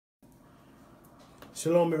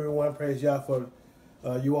Shalom, everyone. Praise Yah for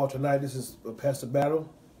you all tonight. This is Pastor Battle.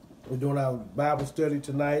 We're doing our Bible study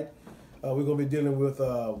tonight. We're going to be dealing with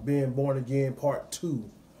being born again, part 2.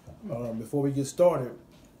 Before we get started,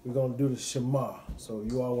 we're going to do the Shema. So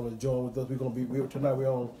you all want to join with us? Tonight. We're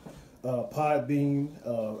on Podbean,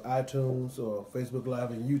 iTunes, or Facebook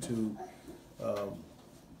Live and YouTube.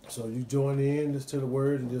 So you join in, listen to the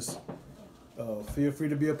word, and just feel free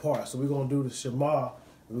to be a part. So we're going to do the Shema.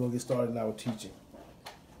 We're going to get started now with teaching.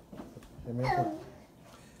 Amen.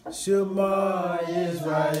 Shema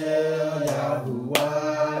Yisrael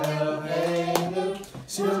Yahuwah Eloheinu.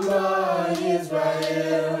 Shema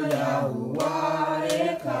Yisrael Yahuwah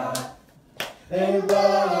Echad. And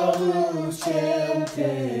Baruch Shem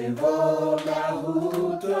Kevod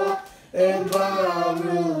Nahuto. And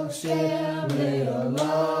Baruch Shem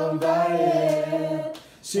Le'olam Vayed.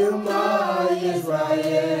 Shema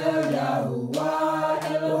Yisrael Yahuwah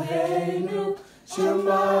Eloheinu.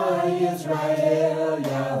 Shema Yisrael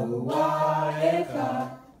Yahuwah Echad.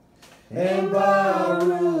 And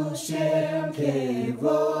Baruch Shem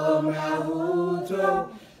Kevod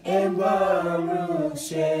Nahuto. And Baruch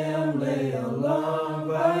Shem Le'olam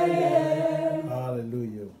Vayed.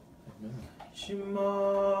 Hallelujah. Shema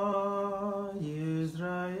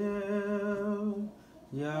Yisrael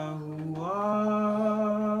Yahuwah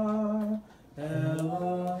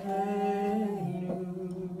Eloheinu.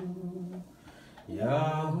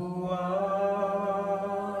 Yahuwah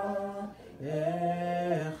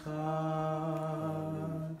Echad.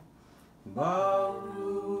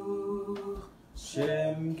 Baruch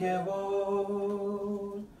Shem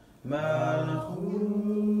Kevod Malchuto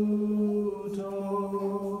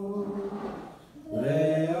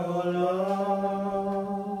Le'olam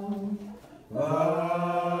Vayed.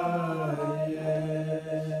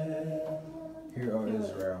 Hear, O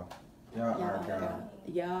Israel, Yah our God,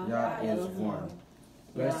 Yah is one.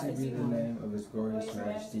 Blessed be the name of His glorious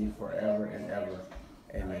majesty forever and ever.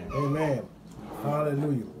 Amen. Amen.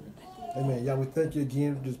 Hallelujah. Amen. Yah, we thank you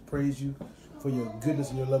again. We just praise you for your goodness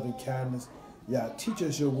and your loving kindness. Yah, teach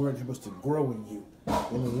us your word. Help us to grow in you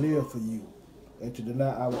and to live for you and to deny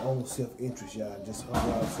our own self-interest, Yah, and just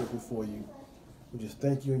humble ourselves before you. We just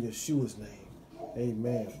thank you in Yeshua's name.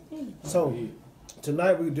 Amen. So,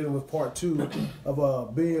 tonight we're dealing with part 2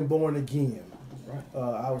 of being born again.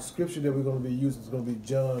 Our scripture that we're going to be using is going to be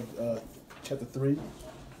John chapter 3,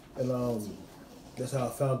 and that's our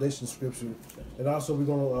foundation scripture. And also we're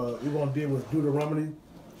going to deal with Deuteronomy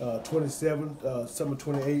 27,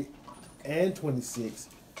 28, and 26.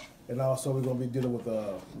 And also we're going to be dealing with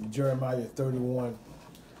Jeremiah 31,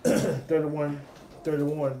 31,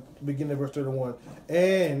 beginning of verse 31,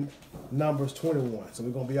 and Numbers 21. So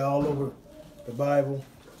we're going to be all over the Bible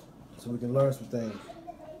so we can learn some things.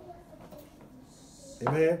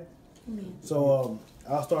 Amen? Amen. So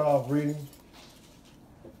I'll start off reading.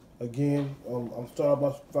 Again, I'm starting off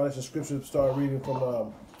my foundation scripture, start reading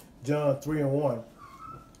from John 3 and 1. It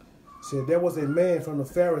said, there was a man from the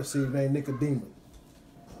Pharisees named Nicodemus,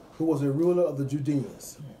 who was a ruler of the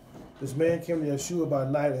Judeans. This man came to Yeshua by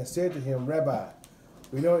night and said to him, Rabbi,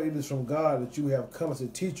 we know it is from God that you have come as a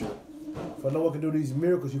teacher, for no one can do these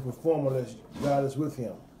miracles you perform unless God is with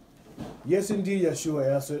him. Yes, indeed,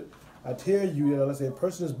 Yeshua answered, I tell you that unless a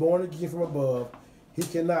person is born again from above, he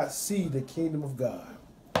cannot see the kingdom of God.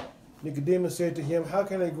 Nicodemus said to him, how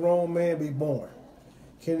can a grown man be born?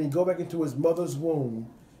 Can he go back into his mother's womb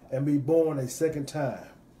and be born a second time?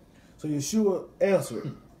 So Yeshua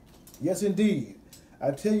answered, yes, indeed. I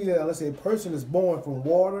tell you that unless a person is born from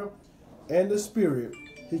water and the Spirit,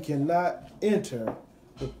 he cannot enter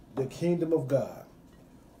the kingdom of God.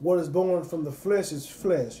 What is born from the flesh is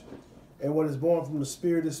flesh, and what is born from the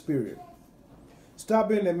Spirit is spirit. Stop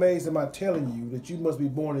being amazed at my telling you that you must be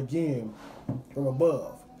born again from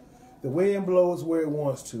above. The wind blows where it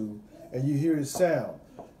wants to, and you hear its sound,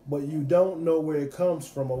 but you don't know where it comes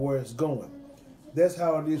from or where it's going. That's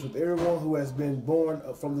how it is with everyone who has been born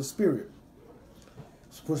from the Spirit.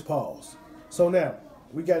 Push pause. So now,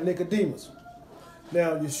 we got Nicodemus.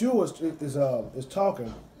 Now, Yeshua is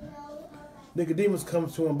talking. Nicodemus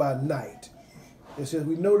comes to him by night. It says,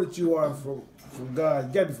 we know that you are from God.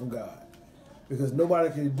 You got to be from God. Because nobody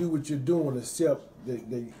can do what you're doing except that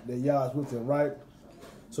Yah is with him, right?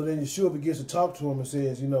 So then Yeshua begins to talk to him and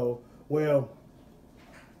says, well,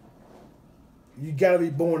 you got to be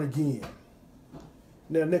born again.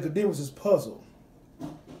 Now, Nicodemus is puzzled.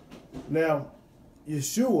 Now,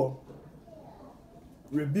 Yeshua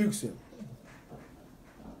rebukes him.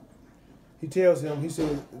 He tells him, he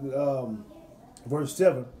said, verse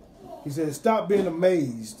 7, he says, stop being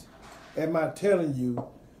amazed at my telling you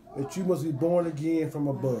that you must be born again from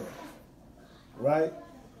above. right?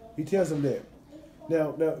 He tells them that.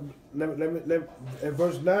 Now at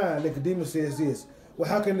verse 9, Nicodemus says this. Well,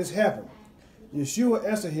 how can this happen? Yeshua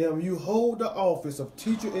answered him, you hold the office of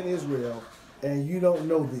teacher in Israel, and you don't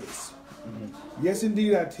know this. Yes,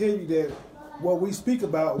 indeed, I tell you that what we speak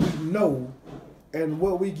about, we know, and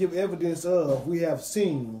what we give evidence of, we have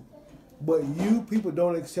seen, but you people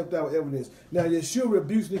don't accept our evidence. Now, Yeshua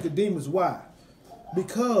rebukes Nicodemus. Why?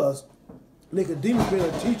 Because Nicodemus, being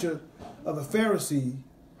a teacher of a Pharisee,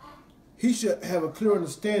 he should have a clear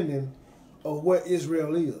understanding of what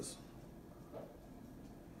Israel is.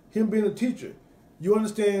 Him being a teacher, you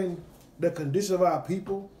understand the condition of our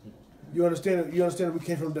people. You understand that we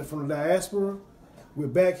came from the diaspora. We're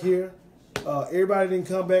back here. Everybody didn't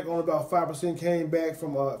come back. Only about 5% came back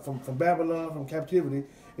from Babylon, from captivity.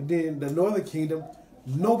 And then the northern kingdom,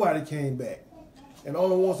 nobody came back. And all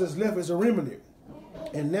the ones that's left is a remnant.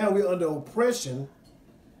 And now we're under oppression,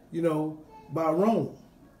 by Rome.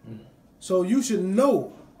 So you should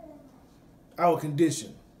know our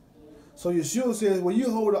condition. So Yeshua says, when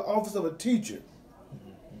you hold the office of a teacher,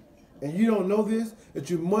 and you don't know this, that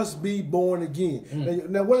you must be born again.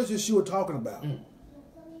 Now, what is Yeshua talking about?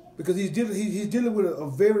 Because he's dealing with a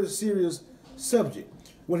very serious subject.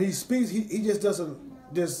 When he speaks, he just doesn't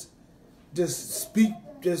just speak,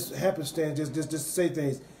 just happenstance, just say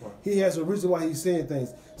things. He has a reason why he's saying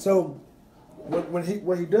things. So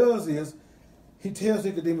what he does is he tells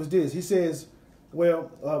Nicodemus this. He says, well,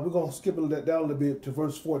 we're going to skip down a little bit to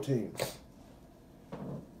verse 14.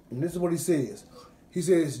 And this is what he says. He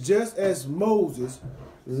says, just as Moses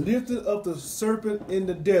lifted up the serpent in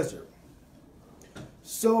the desert,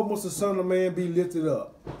 so must the Son of Man be lifted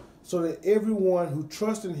up, so that everyone who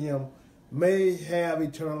trusts in him may have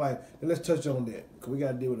eternal life. And let's touch on that, because we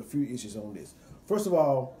got to deal with a few issues on this. First of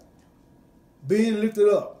all, being lifted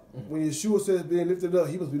up. When Yeshua says being lifted up,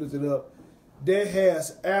 he must be lifted up. That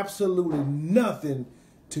has absolutely nothing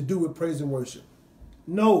to do with praise and worship.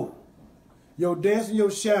 No. Your dancing,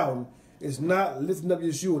 your shouting is not lifting up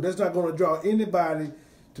Yeshua. That's not going to draw anybody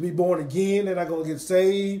to be born again. They're not going to get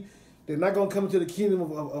saved. They're not going to come into the kingdom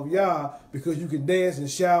of Yah because you can dance and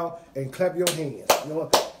shout and clap your hands.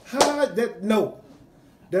 No,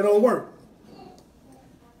 that don't work.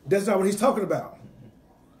 That's not what he's talking about.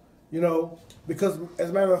 Because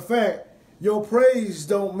as a matter of fact, your praise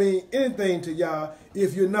don't mean anything to Yah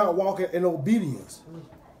if you're not walking in obedience.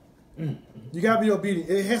 You got to be obedient.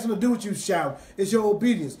 It has something to do with you shouting. It's your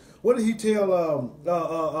obedience. What did he tell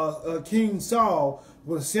King Saul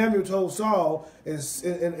when Samuel told Saul in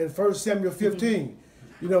 1 Samuel 15?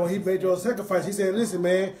 He made your sacrifice. He said, listen,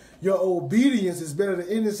 man, your obedience is better than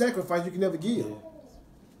any sacrifice you can ever give.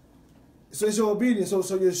 So it's your obedience. So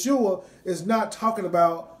Yeshua is not talking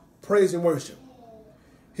about praise and worship.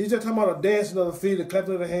 He's just talking about a dancing of the feet, a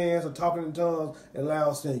clapping of the hands, a talking in tongues, and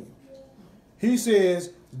loud singing. He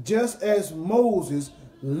says, just as Moses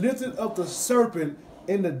lifted up the serpent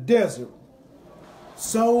in the desert,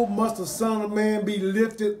 so must the Son of Man be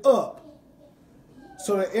lifted up,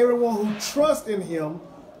 so that everyone who trusts in him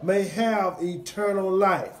may have eternal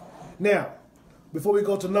life. Now, before we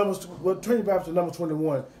go to Numbers, we'll turn you back to Numbers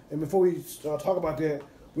 21, and before we talk about that,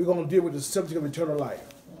 we're going to deal with the subject of eternal life.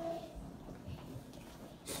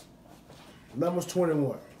 Numbers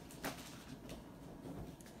 21.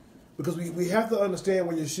 Because we have to understand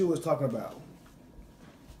what Yeshua is talking about.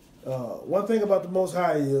 One thing about the Most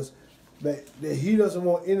High is that he doesn't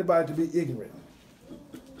want anybody to be ignorant.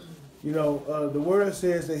 The word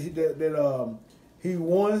says that he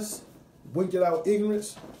once winked out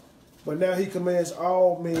ignorance, but now he commands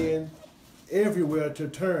all men everywhere to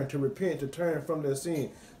turn, to repent, to turn from their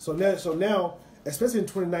sin. So now, especially in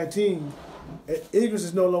 2019, ignorance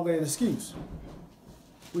is no longer an excuse.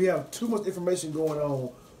 We have too much information going on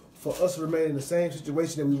for us to remain in the same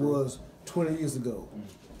situation that we was 20 years ago.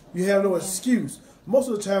 You have no excuse. Most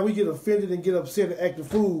of the time we get offended and get upset and act a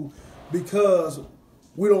fool because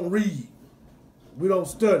we don't read. We don't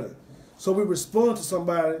study. So we respond to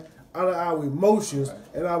somebody out of our emotions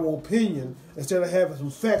and our opinion instead of having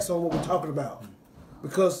some facts on what we're talking about.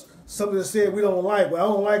 Because something that said we don't like, well, I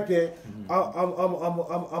don't like that,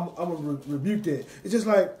 I'm going to rebuke that. It's just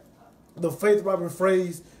like the faith-robbing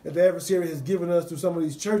phrase that the adversary has given us through some of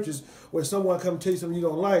these churches where someone come tell you something you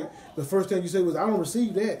don't like, the first thing you say was, I don't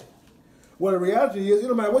receive that. Well, the reality is, it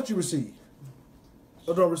don't matter what you receive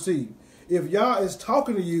or don't receive. If Yah is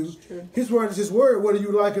talking to you, his word is his word, whether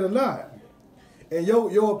you like it or not. And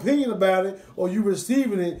your opinion about it or you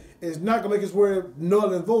receiving it is not going to make his word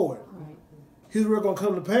null and void. His word going to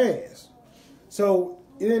come to pass. So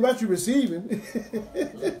it ain't about you receiving.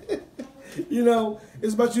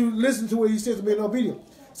 It's about you listening to what he says to be obedient.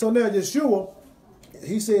 So now Yeshua,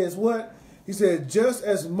 he says what? He said, just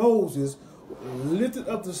as Moses lifted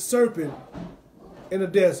up the serpent in the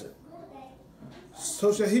desert,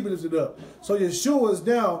 so shall he be lifted up. So Yeshua is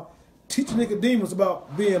now teaching Nicodemus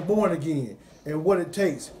about being born again and what it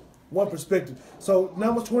takes. One perspective. So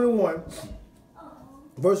Numbers 21,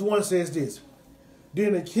 verse 1 says this.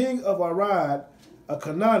 Then the king of Arad, a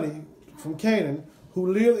Canaanite from Canaan,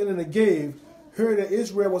 who lived in the Negev, heard that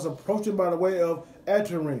Israel was approaching by the way of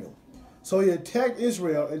Atarim. So he attacked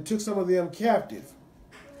Israel and took some of them captive.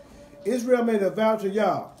 Israel made a vow to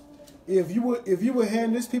Yah, if you would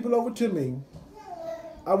hand this people over to me,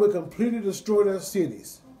 I will completely destroy their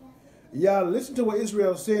cities. Yah listened to what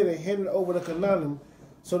Israel said and handed over the Canaanim,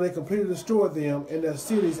 so they completely destroyed them and their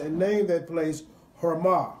cities and named that place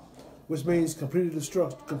Hormah, which means complete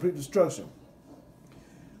destruction.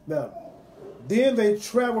 Now, then they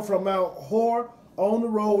traveled from Mount Hor on the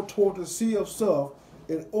road toward the Sea of Suf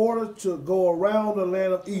in order to go around the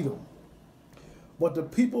land of Edom. But the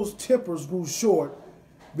people's tempers grew short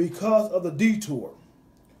because of the detour.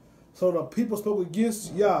 So the people spoke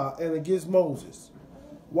against Yah and against Moses.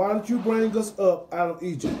 Why did you bring us up out of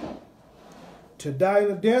Egypt? To die in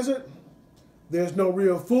the desert? There's no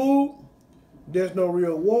real food. There's no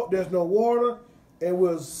real water. And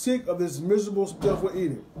we're sick of this miserable stuff we're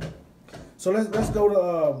eating. So let's go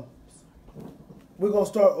to, we're going to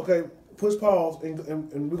start, okay, push pause,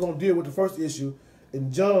 and we're going to deal with the first issue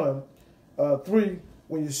in John 3,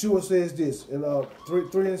 when Yeshua says this, in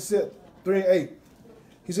 3 and 8.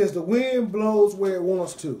 He says, the wind blows where it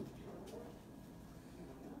wants to,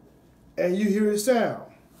 and you hear its sound,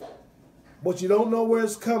 but you don't know where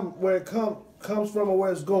it comes from or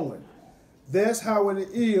where it's going. That's how it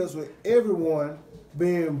is with everyone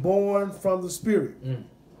being born from the Spirit. Mm.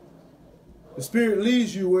 The Spirit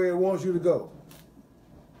leads you where it wants you to go.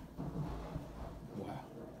 Wow.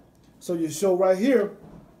 So you show right here,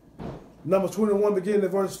 Numbers 21, beginning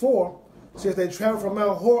at verse 4, says they traveled from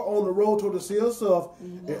Mount Hor on the road toward the Sea of Suf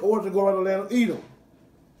in order to go around the land of Edom.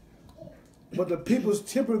 But the people's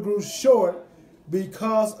temper grew short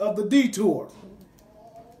because of the detour.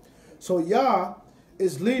 So Yah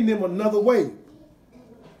is leading them another way.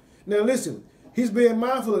 Now listen, he's being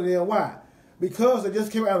mindful of them. Why? Because they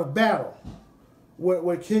just came out of battle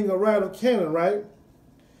with King Arad of Canaan, right?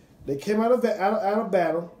 They came out of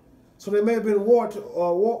battle, so they may have been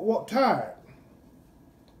war tired.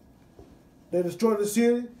 They destroyed the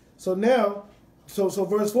city. So now, so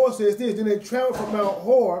verse 4 says this, then they traveled from Mount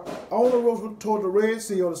Hor on the road toward the Red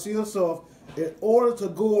Sea or the Sea of Suf in order to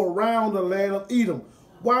go around the land of Edom.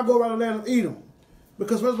 Why go around the land of Edom?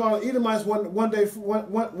 Because first of all, the Edomites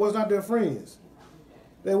was not their friends.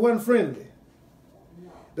 They weren't friendly.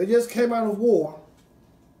 They just came out of war.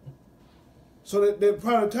 So they're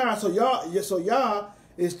probably tired. So Yah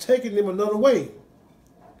is taking them another way.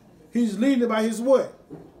 He's leading them by his what?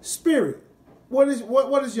 Spirit. What is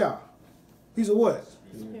Yah? He's a what?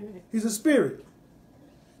 Spirit. He's a spirit.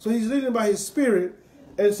 So he's leading by his spirit.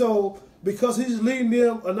 And so because he's leading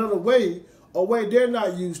them another way, a way they're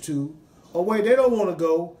not used to, a way they don't want to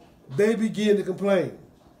go, they begin to complain.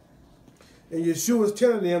 And Yeshua is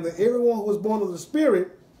telling them that everyone who was born of the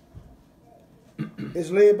Spirit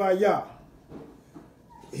is led by Yah.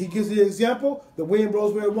 He gives the example, the wind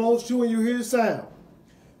blows where it wants to and you hear the sound.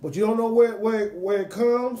 But you don't know where it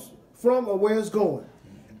comes from or where it's going.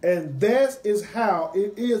 And that is how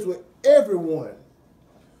it is with everyone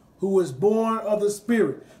who is born of the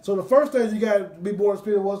Spirit. So the first thing you got to be born of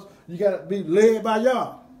the Spirit was you got to be led by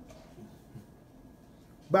Yah.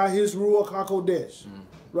 By his Ruach HaKodesh.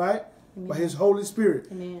 Right? Amen. By his Holy Spirit.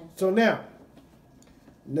 Amen. So now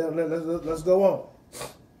let's go on.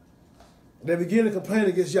 They begin to complain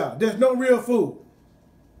against Yah. There's no real food.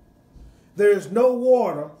 There is no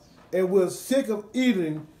water, and we're sick of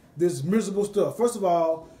eating this miserable stuff. First of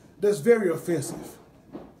all, that's very offensive.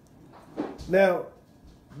 Now,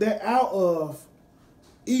 they're out of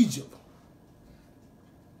Egypt.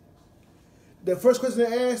 The first question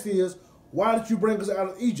they asked is, why did you bring us out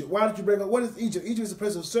of Egypt? Why did you bring us? What is Egypt? Egypt is a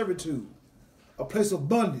place of servitude, a place of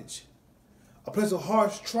bondage, a place of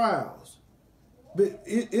harsh trials. But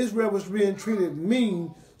Israel was being treated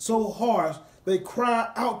mean, so harsh, they cry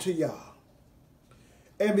out to Yah.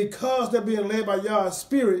 And because they're being led by Yah's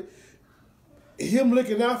Spirit, him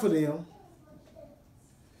looking out for them,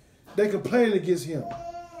 they complain against him.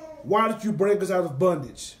 Why did you bring us out of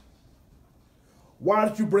bondage? Why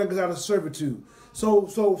did you bring us out of servitude? So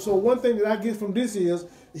one thing that I get from this is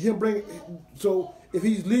so if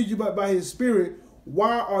he's leading you by his Spirit,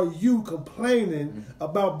 why are you complaining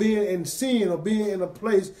about being in sin or being in a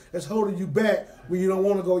place that's holding you back when you don't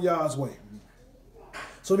want to go Yah's way?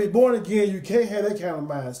 So to be born again, you can't have that kind of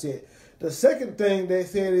mindset. The second thing they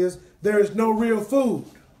said is there is no real food.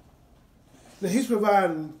 Now he's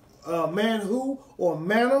providing manhu or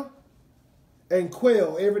manna and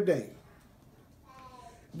quail every day.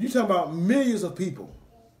 You're talking about millions of people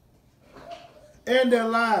and their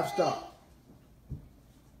livestock.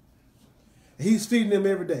 He's feeding them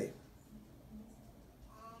every day.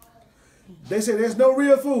 They say there's no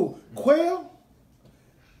real food. Quail?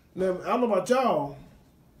 Now, I don't know about y'all.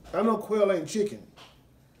 I know quail ain't chicken.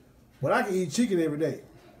 But I can eat chicken every day.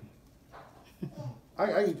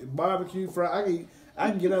 I eat barbecue, fried. I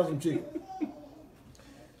can get out some chicken.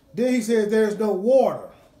 Then he says there's no water.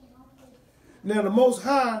 Now the Most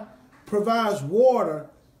High provides water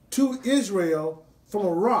to Israel from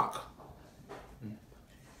a rock.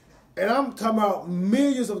 And I'm talking about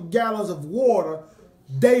millions of gallons of water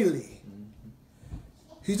daily.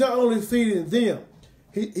 He's not only feeding them.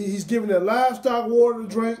 He's giving their livestock water to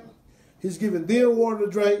drink. He's giving them water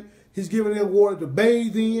to drink. He's giving them water to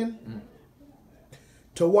bathe in,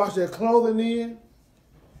 to wash their clothing in.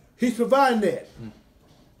 He's providing that.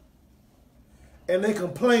 And they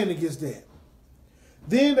complain against that.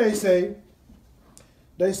 Then they say,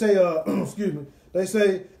 excuse me, they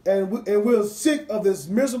say, and we're sick of this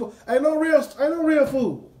miserable, ain't no real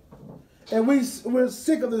food. And we're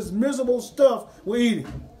sick of this miserable stuff we're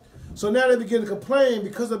eating. So now they begin to complain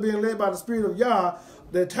because they're being led by the Spirit of Yah.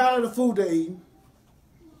 They're tired of the food they're eating.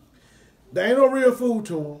 There ain't no real food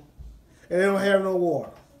to them. And they don't have no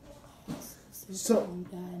water. So,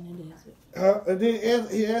 and then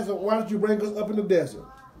he asked, why did you bring us up in the desert?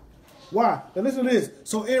 Why? Now listen to this.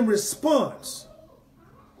 So in response,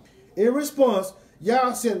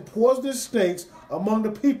 Yah sent poisonous snakes among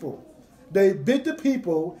the people. They bit the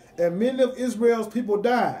people, and many of Israel's people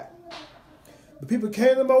died. The people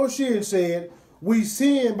came to Moshe and said, we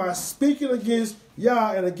sinned by speaking against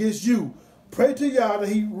Yah and against you. Pray to Yah that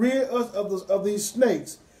he rid us of these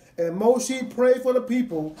snakes. And Moshe prayed for the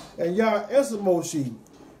people, and Yah answered Moshe,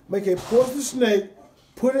 make a poisonous snake,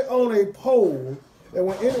 put it on a pole, and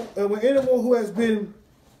when anyone who has been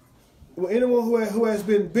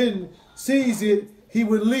bitten sees it, he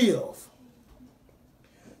would live.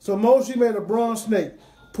 So Moshe made a bronze snake,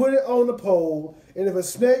 put it on the pole, and if a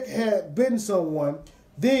snake had bitten someone,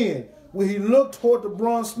 then when he looked toward the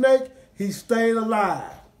bronze snake, he stayed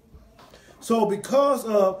alive. So because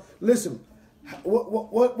of, listen,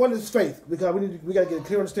 what is faith? Because we got to get a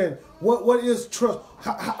clear understanding. What is trust?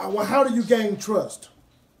 How do you gain trust?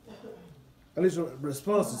 At least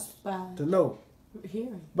responses to know.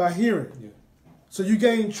 Hearing. By hearing. Yeah. So you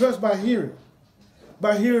gain trust by hearing.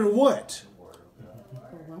 By hearing what?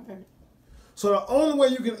 The word. So the only way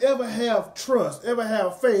you can ever have trust, ever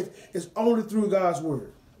have faith, is only through God's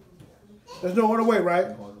word. There's no other way, right?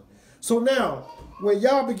 So now, when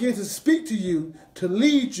Yah begins to speak to you, to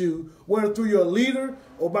lead you, whether through your leader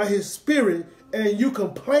or by his spirit, and you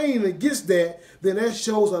complain against that, then that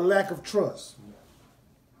shows a lack of trust.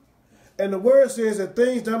 And the word says that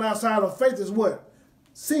things done outside of faith is what?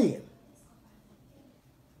 Sin.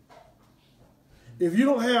 If you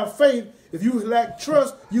don't have faith, if you lack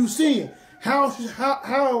trust, you sin. How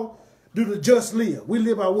do the just live? We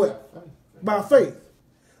live by what? By faith.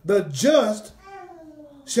 The just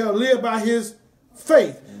shall live by his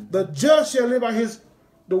faith. The just shall live by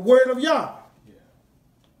the word of Yah.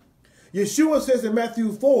 Yeshua says in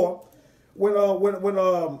Matthew 4, when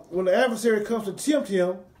the adversary comes to tempt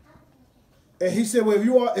him, and he said, well,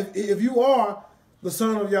 if you are the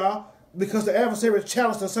son of Yah, because the adversary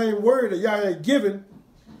challenged the same word that Yah had given,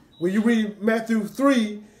 when you read Matthew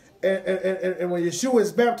 3, and when Yeshua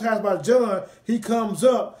is baptized by John, he comes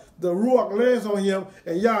up, the Ruach lands on him,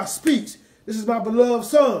 and Yah speaks. This is my beloved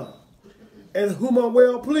son, and whom I'm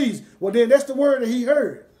well pleased. Well, then that's the word that he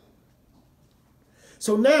heard.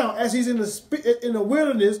 So now, as he's in the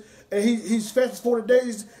wilderness, and he's fasted 40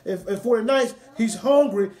 days and 40 nights, he's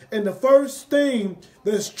hungry, and the first thing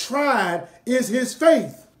that's tried is his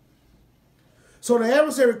faith. So the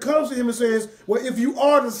adversary comes to him and says, well, if you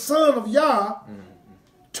are the son of Yah,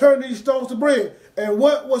 turn these stones to bread. And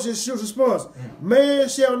what was his response? Man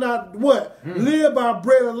shall not what? Live by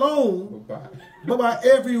bread alone, but by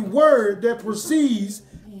every word that proceeds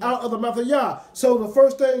out of the mouth of Yah. So the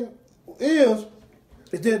first thing is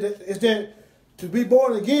that to be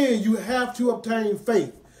born again, you have to obtain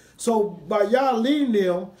faith. So by Yah leading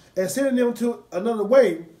them and sending them to another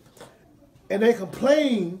way, and they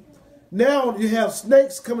complain, now you have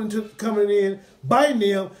snakes coming in, biting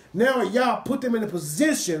them. Now Yah put them in a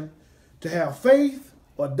position to have faith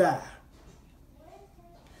or die.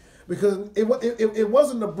 Because it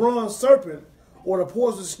wasn't the bronze serpent or the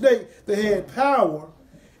poisonous snake that had power.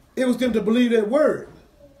 It was them to believe that word.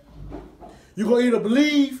 You're going to either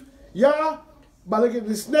believe Yah by looking at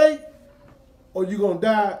the snake, or you're going to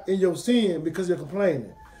die in your sin because you're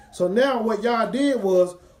complaining. So now what Yah did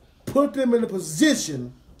was put them in a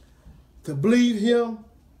position to believe him,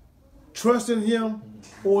 trust in him,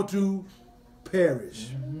 or to perish.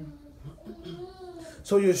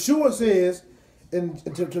 So Yeshua says, and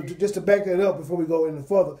just to back that up before we go any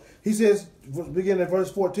further, he says, beginning at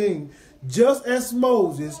verse 14, just as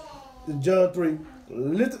Moses, in John 3,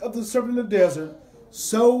 lifted up the serpent in the desert,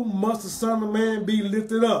 so must the Son of Man be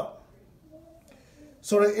lifted up.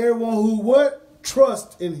 So that everyone who what?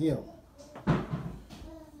 Trust in him.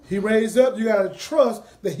 He raised up, you got to trust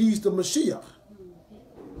that he's the Mashiach.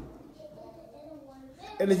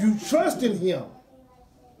 And if you trust in him,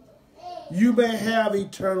 you may have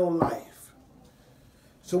eternal life.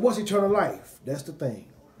 So what's eternal life? That's the thing.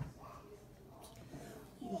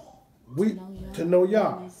 To know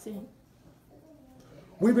Yah.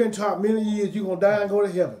 We've been taught many years you're going to die and go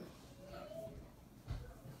to heaven.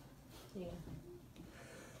 Yeah.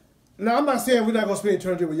 Now, I'm not saying we're not going to spend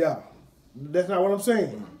eternity with Yah. That's not what I'm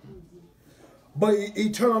saying. But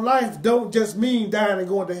eternal life don't just mean dying and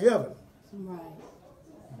going to heaven. Right.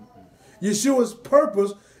 Yeshua's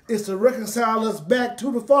purpose is to reconcile us back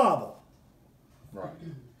to the Father. Right.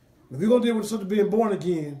 We're going to deal with something being born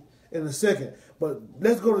again in a second. But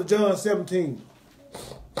let's go to John 17.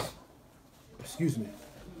 Excuse me.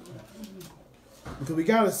 Because we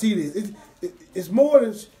got to see this. It's more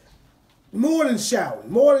than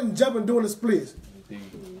shouting, more than jumping, doing the splits.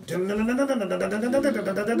 Come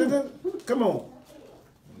on.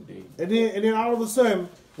 And then all of a sudden,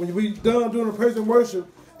 when we done doing the praise and worship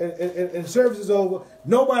and service is over,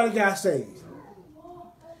 nobody got saved.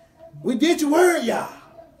 We did your word, y'all.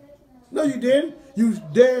 No, you didn't. You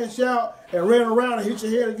dashed out and ran around and hit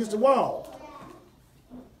your head against the wall.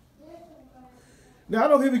 Now, I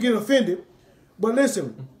know people get offended, but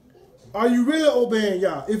listen, are you really obeying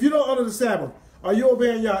Yah? If you don't honor the Sabbath, are you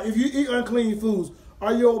obeying Yah? If you eat unclean foods,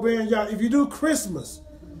 are you obeying Yah? If you do Christmas,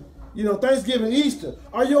 Thanksgiving, Easter,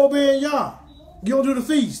 are you obeying Yah? You don't do the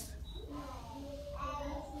feast.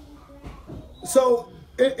 So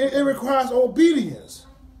it requires obedience.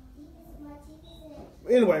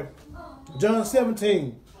 Anyway, John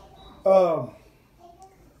 17. We're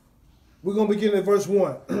going to begin at verse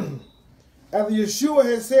 1. After Yeshua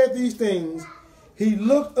had said these things, he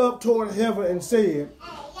looked up toward heaven and said,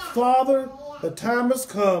 Father, the time has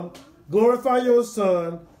come. Glorify your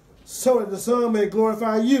Son, so that the Son may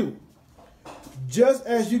glorify you, just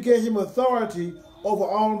as you gave him authority over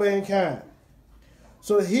all mankind,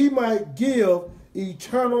 so that he might give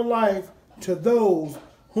eternal life to those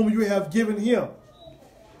whom you have given him.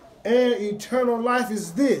 And eternal life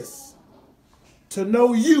is this, to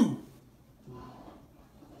know you,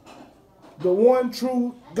 the one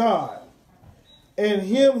true God, and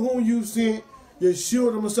him whom you sent,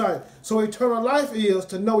 Yeshua the Messiah. So eternal life is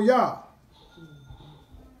to know Yah.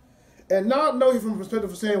 And not know him from the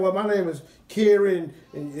perspective of saying, well, my name is Kerry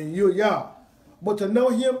and you're Yah. But to know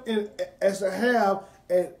him as to have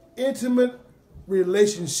an intimate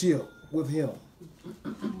relationship with him.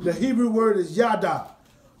 The Hebrew word is Yada.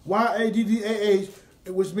 Y-A-D-D-A-H,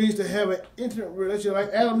 which means to have an intimate relationship, like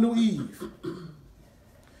Adam knew Eve.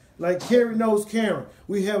 Like Kerry knows Karen.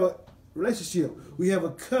 We have a relationship. We have a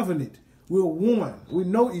covenant. We're one. We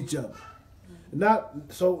know each other.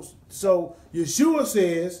 So Yeshua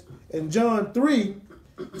says in John 3,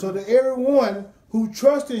 so that everyone who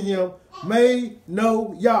trusts in him may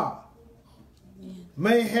know Yah,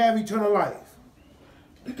 may have eternal life.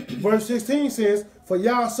 Verse 16 says, for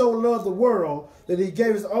Yah so loved the world that he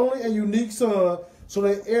gave his only and unique Son, so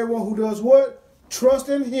that everyone who does what? Trust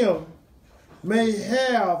in him may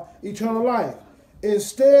have eternal life,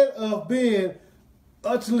 instead of being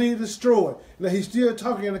utterly destroyed. Now he's still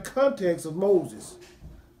talking in the context of Moses.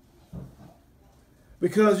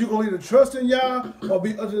 Because you're going to either trust in Yah or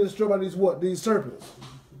be utterly destroyed by these serpents.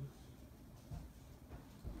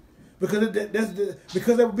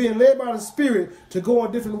 Because they were being led by the Spirit to go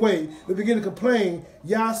a different way. They begin to complain.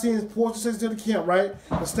 Yah sends portions to the camp, right?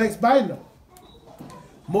 The snake's biting them.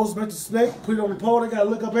 Moses met the snake, put it on the pole, they got to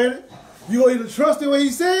look up at it. You're going to either trust in what he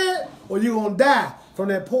said or you're going to die from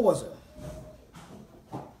that poison.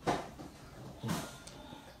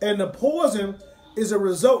 And the poison is a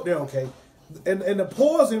result there, okay? And the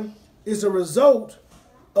poison is a result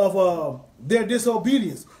of their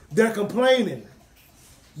disobedience. They're complaining.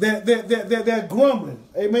 They're grumbling.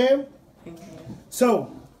 Amen?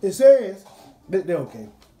 So it says, okay.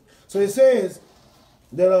 So it says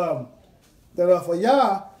that for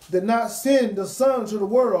Yah did not send the Son to the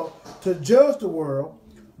world to judge the world,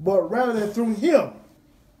 but rather that through him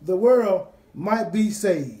the world might be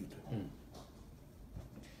saved.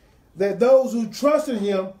 That those who trust in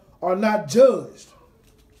him are not judged.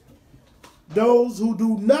 Those who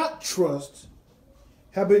do not trust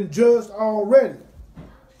have been judged already,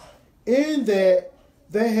 in that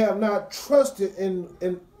they have not trusted in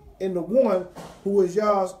the one who is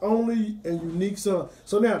Yah's only and unique son.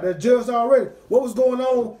 So now they're judged already. What was going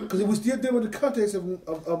on? Because we still dealing with the context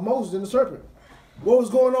of Moses and the serpent. What was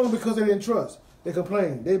going on because they didn't trust? They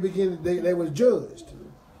complained. They were judged.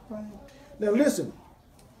 Right. Now listen,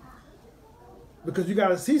 because you got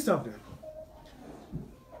to see something.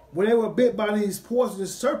 When they were bit by these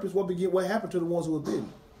poisonous serpents, what happened to the ones who were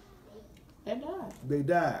bitten? They died. They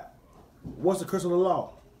died. What's the curse of the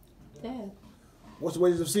law? Death. What's the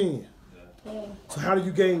wages of sin? Death. So how do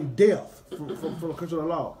you gain death from the curse of the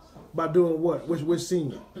law? By doing what? Which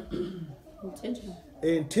sin? Intentional.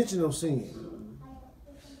 Intentional sin.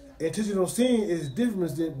 Intentional sin is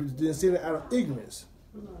different than sin out of ignorance.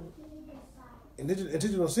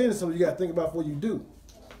 Intentional sin is something you got to think about before you do.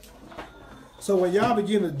 So when y'all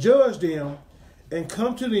begin to judge them and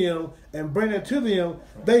come to them and bring it to them,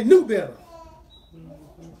 they knew better.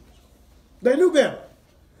 They knew better.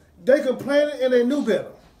 They complained and they knew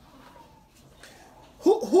better.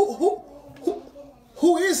 Who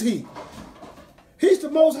is he? He's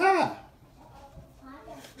the Most High.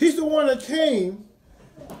 He's the one that came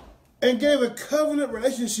and gave a covenant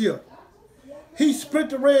relationship. He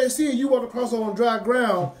split the Red Sea and you walked across on dry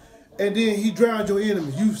ground, and then he drowned your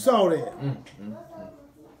enemies. You saw that.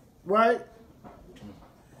 Right?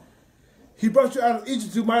 He brought you out of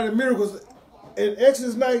Egypt through mighty miracles. In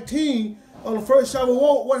Exodus 19, on the first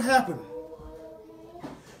Shavuot, what happened?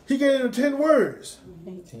 He gave them 10 words.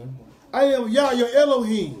 I am Yah, your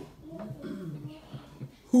Elohim,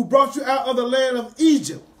 who brought you out of the land of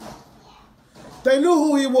Egypt. They knew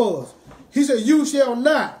who he was. He said, you shall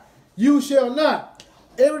not. You shall not.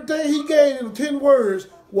 Everything he gave in the 10 words,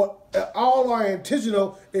 what all are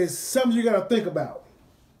intentional, is something you got to think about.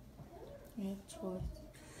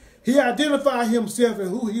 He identified himself and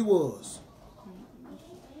who he was.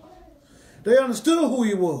 They understood who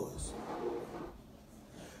he was.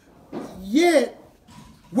 Yet,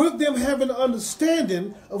 with them having an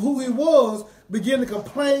understanding of who he was, began to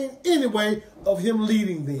complain anyway of him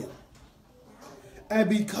leading them. And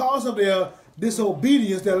because of their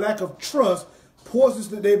disobedience, their lack of trust, causes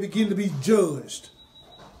that they begin to be judged.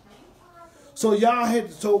 So y'all had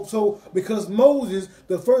because Moses,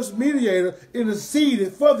 the first mediator,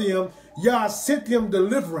 interceded for them, y'all sent them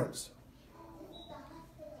deliverance.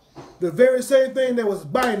 The very same thing that was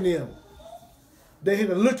binding them, they had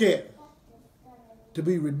to look at to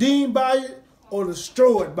be redeemed by it or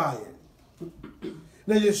destroyed by it.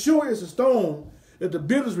 Now Yeshua is a stone that the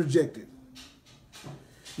builders rejected.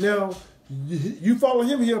 Now you follow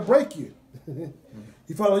him, he'll break you.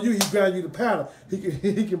 He follow you, he grind you to powder.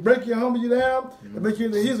 He can break you, humble you down, and make you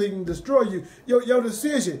into his. He can destroy you. Your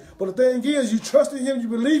decision. But the thing is, you trust in him, you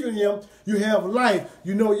believe in him, you have life.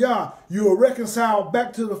 You know Yah. You are reconciled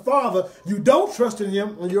back to the Father. You don't trust in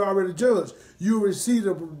him, and you're already judged. You will receive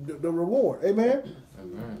the reward. Amen?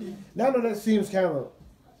 Amen. Now I know that seems kind of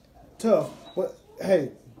tough, but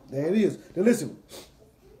hey, there it is. Now listen,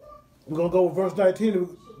 we're going to go with verse 19,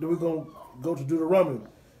 then we're going to go to Deuteronomy.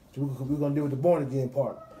 We're going to deal with the born again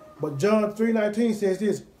part. But John 3:19 says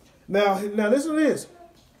this. Now listen to this.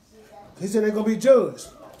 He said they're going to be judged.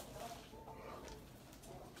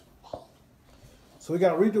 So we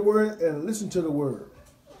got to read the word and listen to the word.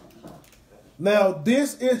 Now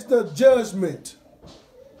this is the judgment.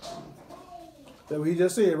 That's what he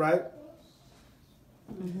just said, right?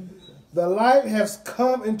 Mm-hmm. The light has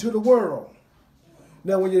come into the world.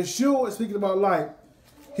 Now when Yeshua is speaking about light,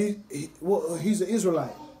 he's an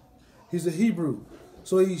Israelite. He's a Hebrew.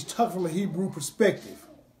 So he's talking from a Hebrew perspective.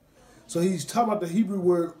 So he's talking about the Hebrew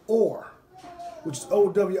word or, which is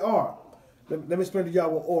O-W-R. Let me explain to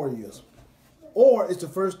y'all what or is. Or is the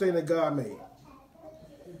first thing that God made.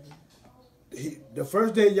 The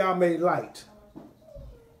first day y'all made light.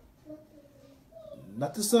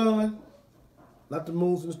 Not the sun, not the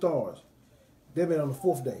moons and the stars. They made on the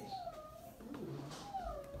 4th day.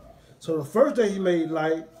 So the first day he made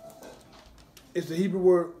light is the Hebrew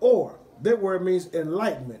word or. That word means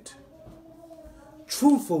enlightenment,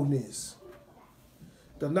 truthfulness,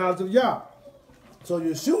 the knowledge of Yah. So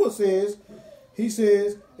Yeshua says, he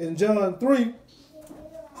says in John 3,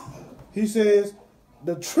 he says,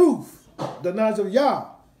 the truth, the knowledge of Yah,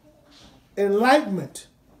 enlightenment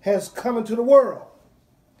has come into the world.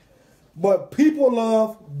 But people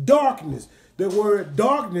love darkness. The word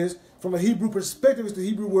darkness, from a Hebrew perspective, is the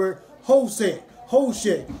Hebrew word hosek.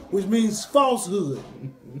 Hoshek, which means falsehood,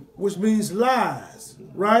 which means lies,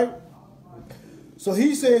 right? So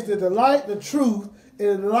he says that the light, the truth, and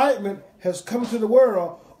enlightenment has come to the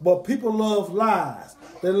world, but people love lies.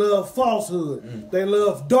 They love falsehood. They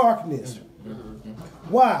love darkness.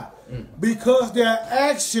 Why? Because their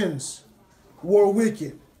actions were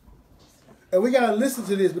wicked. And we got to listen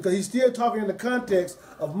to this because he's still talking in the context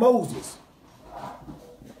of Moses.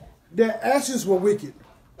 Their actions were wicked.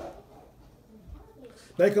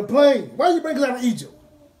 They complained, why you bring us out of Egypt?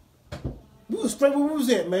 We was straight where we was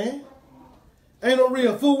at, man. Ain't no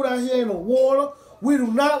real food out here, ain't no water. We do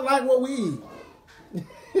not like what we eat.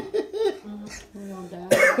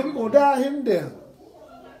 We're going to die here in the desert.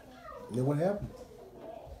 And then what happened?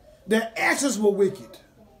 Their actions were wicked.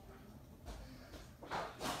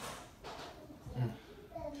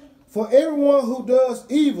 For everyone who does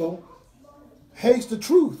evil hates the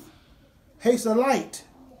truth, hates the light,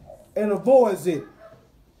 and avoids it,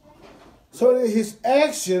 so that his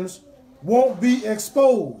actions won't be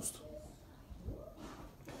exposed.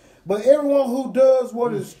 But everyone who does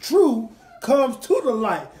what is true comes to the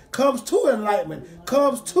light, comes to enlightenment,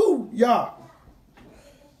 comes to Yah,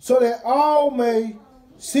 so that all may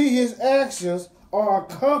see his actions are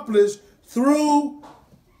accomplished through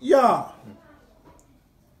Yah.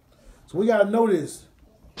 So we got to know this.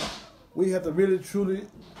 We have to really, truly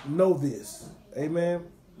know this. Amen.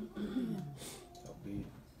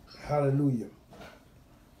 Hallelujah.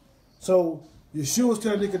 So Yeshua is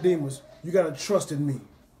telling Nicodemus, you got to trust in me.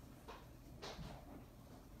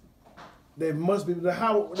 There must be.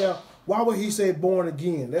 Now, why would he say born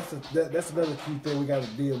again? That's another key thing we got to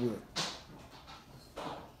deal with.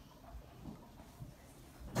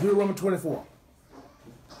 Deuteronomy 24.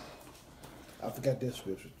 I forgot that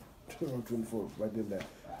scripture. Deuteronomy 24. Right there now.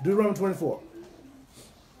 Deuteronomy 24.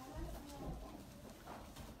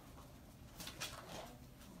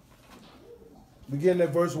 Begin at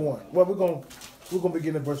verse 1. Well, we're gonna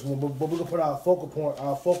begin at verse 1, but we're gonna put our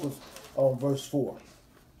focus on verse 4.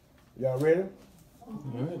 Y'all ready?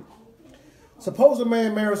 Right. Suppose a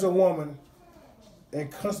man marries a woman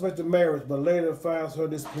and consummates the marriage, but later finds her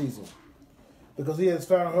displeasing, because he has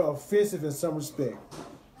found her offensive in some respect.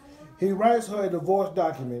 He writes her a divorce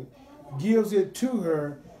document, gives it to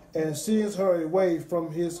her, and sends her away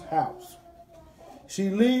from his house. She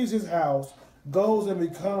leaves his house, goes and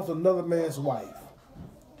becomes another man's wife.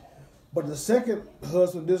 But the second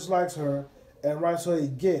husband dislikes her and writes her a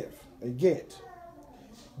get,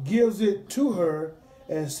 gives it to her,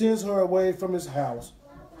 and sends her away from his house.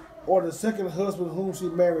 Or the second husband whom she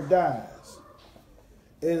married dies.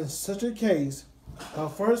 In such a case, her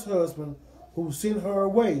first husband who sent her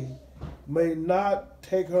away may not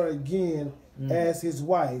take her again as his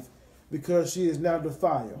wife, because she is now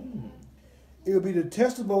defiled. It will be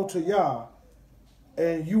detestable to Yah,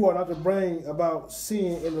 and you are not to bring about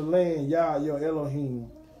sin in the land Yah, your Elohim,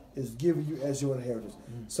 is giving you as your inheritance.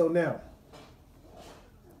 So now,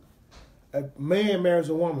 a man marries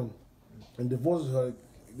a woman and divorces her,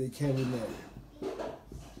 they can't remarry.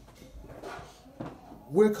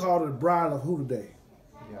 We're called the bride of who today?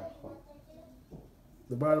 Yeah.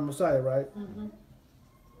 The bride of Messiah, right? Mm-hmm.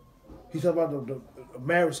 He's talking about the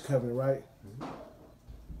marriage covenant, right? Mm-hmm.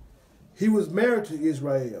 He was married to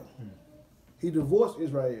Israel. Mm-hmm. He divorced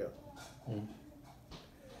Israel. Mm-hmm.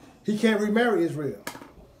 He can't remarry Israel.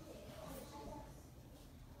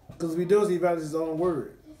 Because if he does, he violates his own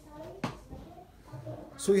word.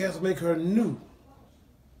 So he has to make her new.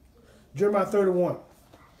 Jeremiah 31.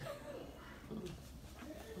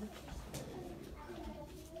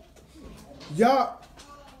 Yah,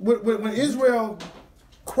 when Israel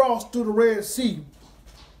crossed through the Red Sea,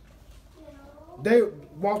 they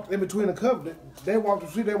walked in between the covenant. They walked in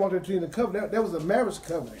between the covenant. That was a marriage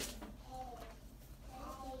covenant.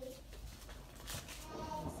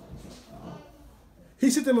 He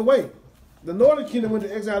sent them away. The northern kingdom went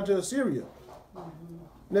to exile to Assyria.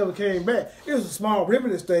 Never came back. It was a small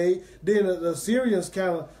remnant stayed. Then the Assyrians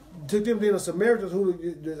kind of took them. Then the Samaritans, who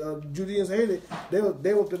the Judeans hated,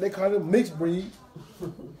 they called them mixed breed.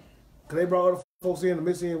 Cause they brought other folks in to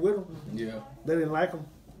mix in with them. Yeah. They didn't like them.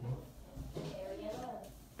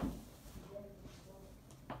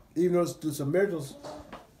 Even though the Samaritans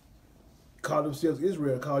called themselves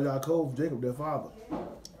Israel, called Yaakov, Jacob, their father.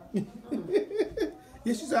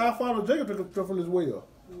 Yes, she said, our father Jacob took from this well.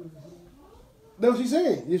 That's what she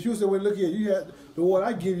said. Yeshua said, well, look here, you had the water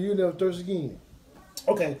I give you, you never thirst again.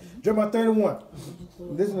 Okay, Jeremiah 31.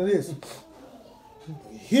 Listen to this.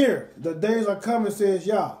 Here, the days are coming, says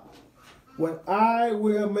Yah, when I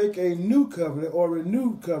will make a new covenant or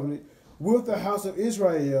renewed covenant with the house of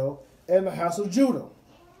Israel and the house of Judah.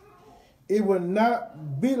 it will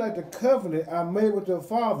not be like the covenant I made with their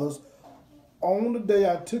fathers on the day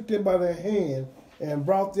I took them by their hand and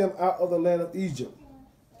brought them out of the land of Egypt.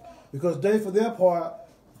 Because they, for their part,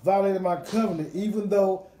 violated my covenant, even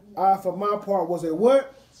though I, for my part, was a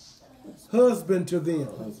what? Husband to them.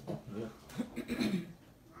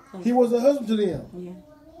 He was a husband to them.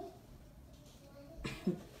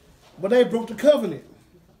 Yeah. But they broke the covenant.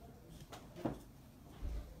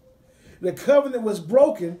 The covenant was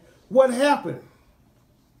broken. What happened?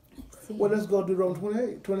 Well, let's go to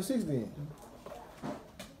Deuteronomy 26 then.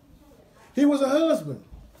 He was a husband.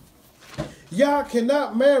 Y'all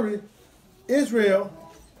cannot marry Israel.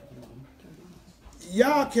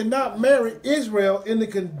 Y'all cannot marry Israel in the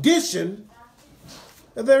condition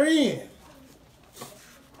that they're in.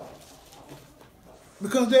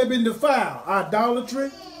 Because they've been defiled. Idolatry.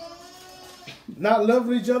 Not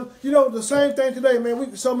loving each other. You know, the same thing today,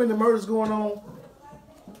 man. So many murders going on.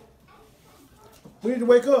 We need to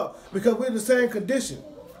wake up because we're in the same condition.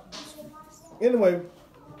 Anyway,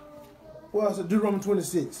 well, I said Deuteronomy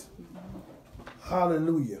 26.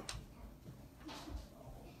 Hallelujah.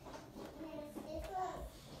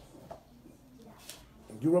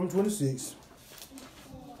 Deuteronomy 26.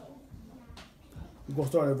 We're going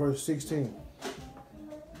to start at verse 16.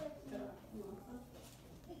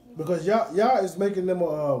 Because Yah is making them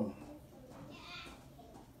a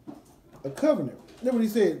covenant. Remember what he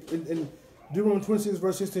said in Deuteronomy 26,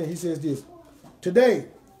 verse 16. He says this. Today,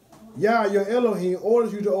 Yah, your Elohim,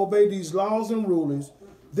 orders you to obey these laws and rulings.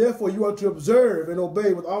 Therefore, you are to observe and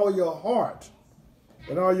obey with all your heart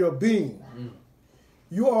and all your being.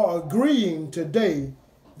 You are agreeing today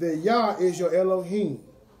that Yah is your Elohim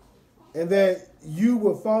and that you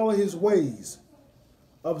will follow his ways,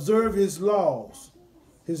 observe his laws,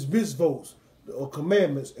 his mitzvot, or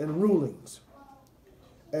commandments and rulings,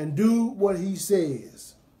 and do what he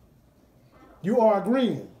says. You are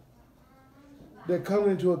agreeing. They're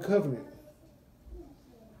coming into a covenant.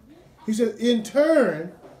 He said, in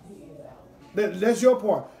turn, that's your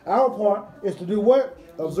part. Our part is to do what?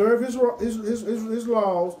 Observe his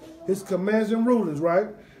laws, his commands and rulings, right?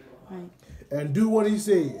 Right. And do what he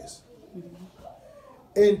says.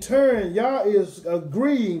 In turn, Yah is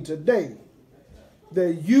agreeing today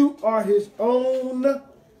that you are his own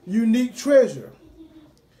unique treasure.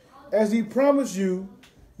 As he promised you,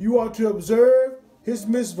 you are to observe his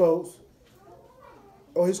mitzvot,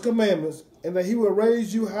 or his commandments, and that he will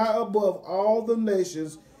raise you high above all the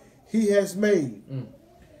nations he has made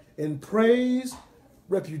in praise,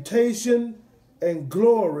 reputation, and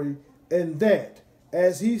glory, and that,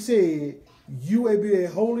 as he said, you will be a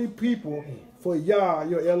holy people for Yah,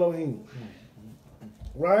 your Elohim.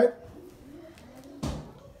 Right?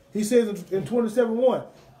 He says in 27:1,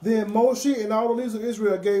 then Moshe and all the leaders of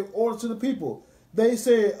Israel gave orders to the people. They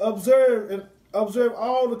said, observe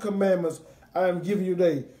all the commandments I am giving you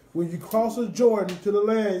today. When you cross the Jordan to the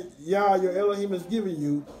land Yah, your Elohim, is giving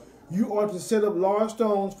you, you are to set up large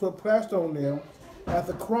stones, put plaster on them.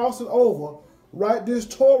 After crossing over, write this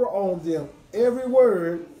Torah on them, every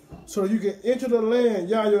word, so you can enter the land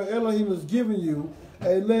Yah, your Elohim, is giving you,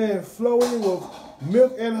 a land flowing with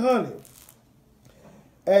milk and honey.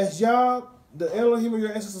 As Yah, the Elohim of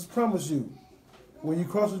your ancestors, promised you. When you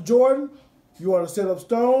cross the Jordan, you are to set up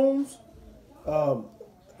stones.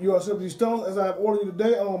 You are to set up these stones as I have ordered you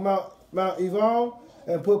today on Mount Ebal,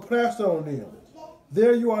 and put plaster on them.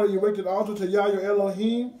 There you are to erect an altar to Yah, your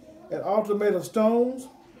Elohim, an altar made of stones.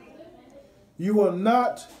 You are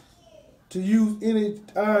not to use any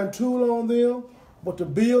iron tool on them, but to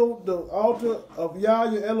build the altar of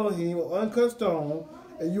Yah, your Elohim, of uncut stone,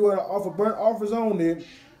 and you are to offer burnt offerings on it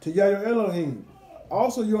to Yah, your Elohim.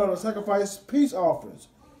 Also, you are to sacrifice peace offerings.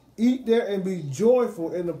 Eat there and be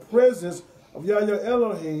joyful in the presence of Yah, your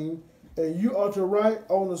Elohim, and you are to write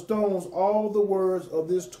on the stones all the words of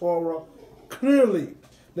this Torah clearly.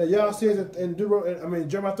 Now, Yah says in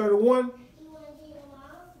Jeremiah 31,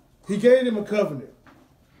 he gave them a covenant.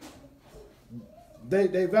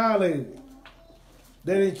 They violated it.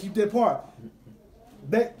 They didn't keep their part.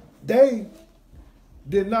 They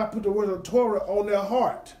did not put the words of Torah on their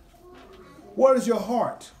heart. What is your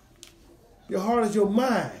heart? Your heart is your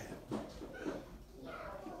mind.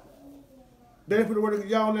 They didn't put the word of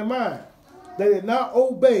Yah on their mind. They did not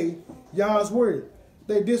obey Yah's word.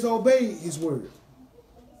 They disobeyed his word.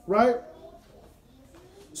 Right?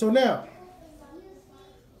 So now,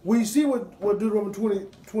 we see what Deuteronomy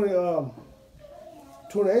 28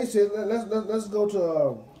 says. Let's go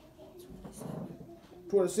to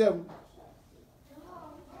 27.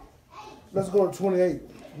 Let's go to 28.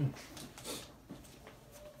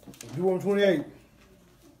 Deuteronomy 28.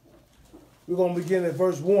 we're going to begin at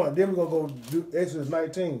verse 1. Then we're going to go do Exodus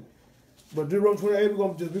 19. But Deuteronomy 28, we're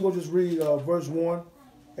going to just read verse 1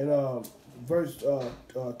 and verse 2.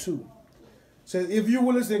 It says, if you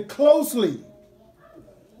will listen closely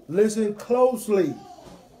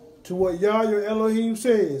to what Yah your Elohim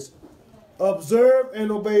says, observe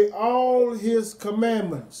and obey all his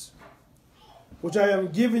commandments, which I am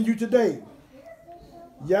giving you today.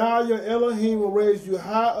 Yah your Elohim will raise you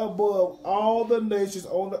high above all the nations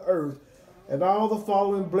on the earth, and all the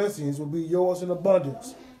following blessings will be yours in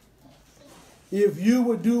abundance, if you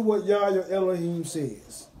would do what Yah your Elohim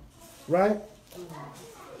says. Right?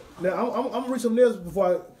 Now, I'm going to read something else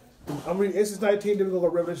before I'm reading Exodus 19, then we're going to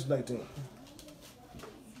go to Revelation 19.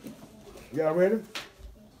 Y'all ready?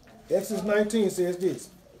 Exodus 19 says this.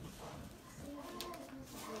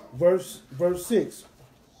 Verse 6.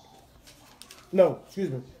 No, excuse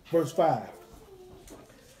me. Verse 5.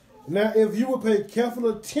 Now, if you will pay careful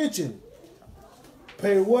attention,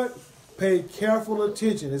 pay what? Pay careful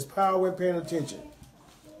attention. There's power in paying attention.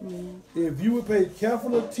 If you will pay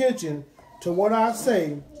careful attention to what I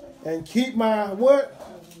say and keep my what?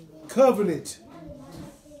 Covenant.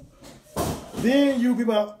 Then you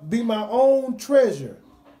be my own treasure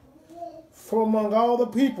from among all the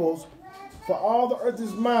peoples, for all the earth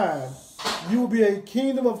is mine. You will be a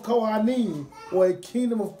kingdom of Kohanim, or a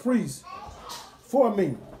kingdom of priests for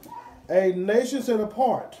me, a nation set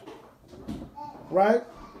apart. Right?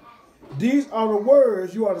 These are the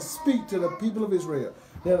words you are to speak to the people of Israel.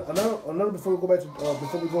 Now, another before we go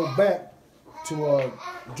back to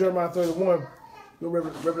Jeremiah 31,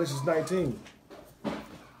 Revelation 19,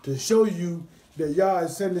 to show you that Yah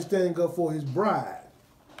is setting this thing up for his bride.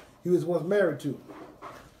 He was once married to.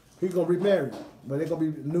 He's gonna remarry, but they're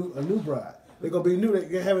gonna be a new bride. They're gonna be new.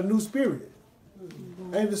 They have a new spirit.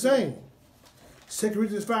 Ain't the same. 2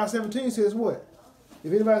 Corinthians 5:17 says what?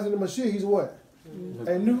 If anybody's in the Mashiach, he's what?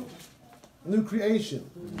 A new creation.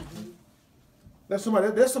 That's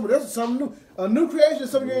something new. A new creation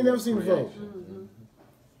is something you ain't never seen before.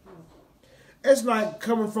 It's like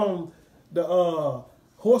coming from the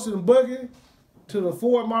horse and buggy to the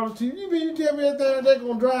Ford Model T. You mean you tell me that they're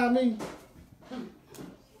gonna drive me?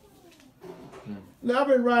 Now I've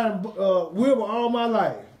been riding Wilbur all my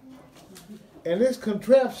life, and this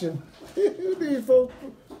contraption, these folks,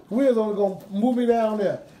 wheels only gonna move me down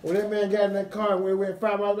there. When that man got in that car and we went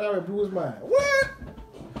 5 miles an hour, it blew his mind. What?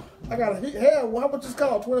 I got a hell. How much this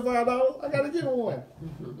cost? $25. I gotta get one.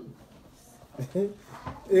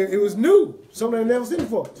 It was new, something I never seen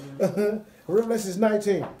before. Revelation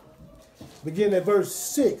 19, beginning at verse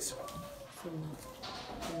 6.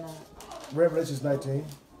 Revelation 19.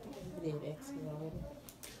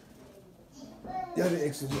 Yeah, the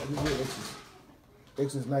Exodus.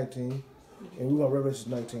 Exodus 19. And we're going to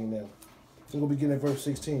Revelation 19 now. We're going to begin at verse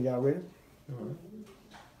 16. Y'all ready?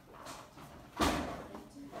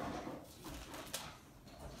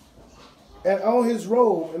 And on his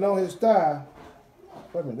robe and on his thigh.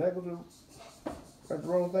 Wait a minute, did I go to write the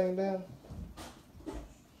wrong thing down?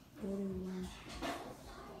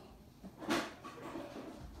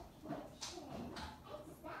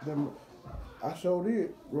 I sure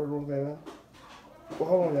did write the wrong thing down. Well,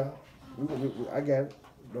 hold on, y'all. I got it.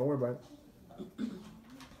 Don't worry about it.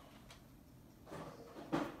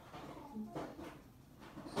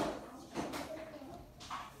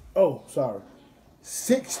 Oh, sorry.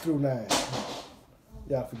 6 through 9.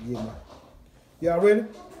 Y'all forgive me. Y'all ready?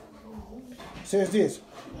 Says this.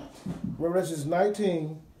 Revelation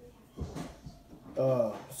 19,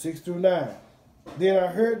 6 through 9. Then I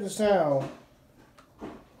heard the sound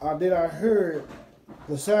like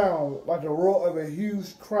the roar of a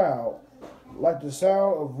huge crowd, like the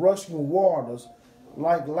sound of rushing waters,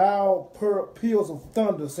 like loud peals of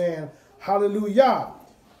thunder, saying, Hallelujah!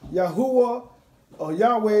 Yahuwah, or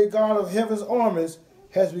Yahweh, God of heaven's armies,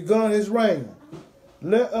 has begun his reign.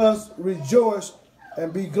 Let us rejoice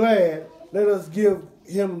and be glad. Let us give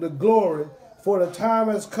him the glory, for the time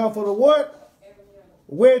has come for the what?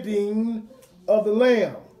 Wedding of the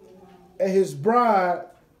Lamb. And his bride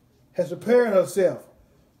has prepared herself.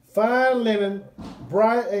 Fine linen,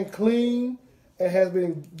 bright and clean, and has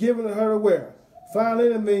been given to her to wear. Fine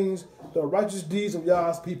linen means the righteous deeds of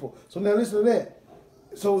Yah's people. So now listen to that.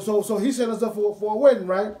 So he set us up for a wedding,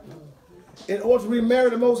 right? In order to be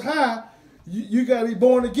married to the Most High, you got to be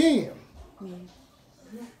born again.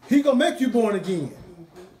 He gonna make you born again.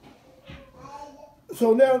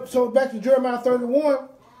 So back to Jeremiah 31.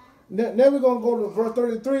 Now we're gonna go to verse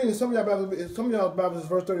 33, and some of y'all Bibles is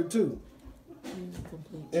verse 32.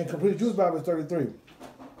 And complete Jewish Bible is 33. It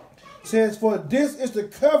says, for this is the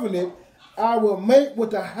covenant I will make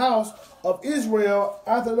with the house of Israel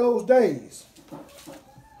after those days,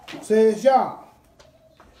 says Yah.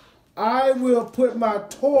 I will put my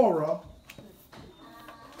Torah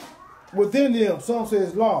within them. Some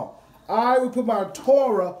says law. I will put my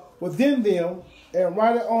Torah within them and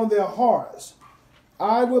write it on their hearts.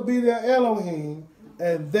 I will be their Elohim,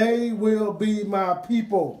 and they will be my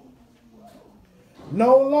people.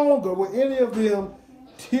 No longer will any of them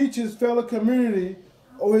teach his fellow community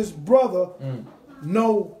or his brother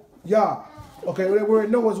know Yah. Okay, that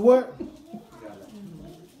word know is what?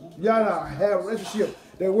 Yah have a relationship.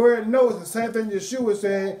 That word know is the same thing Yeshua is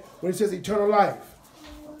saying when he says eternal life.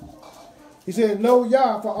 He said, know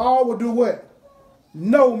Yah, for all will do what?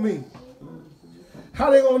 Know me.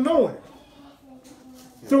 How they going to know him?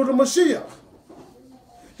 Through the Mashiach.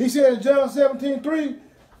 He said in John 17:3,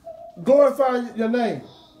 glorify your name.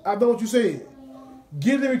 I know what you said.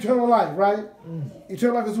 Give them eternal life, right?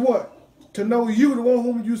 Eternal life is what? To know you, the one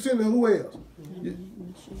whom you sent, and who else?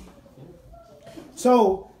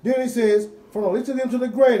 So, then he says, from the least of them to the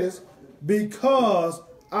greatest, because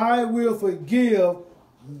I will forgive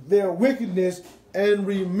their wickedness and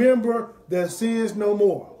remember their sins no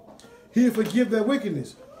more. He'll forgive their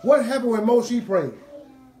wickedness. What happened when Moshe prayed?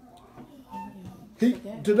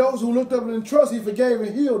 To those who looked up and trust, he forgave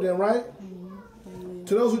and healed them, right?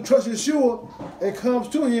 To those who trust Yeshua and comes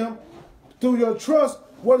to him through your trust,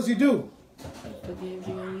 what does he do?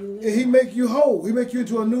 He make you whole. He make you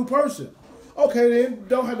into a new person. Okay, then,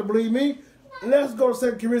 don't have to believe me. Let's go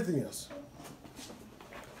to 2 Corinthians.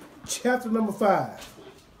 Chapter number 5.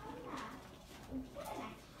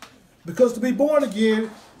 Because to be born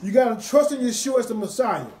again, you got to trust in Yeshua as the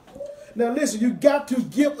Messiah. Now listen, you got to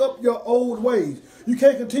give up your old ways. You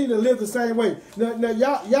can't continue to live the same way. Now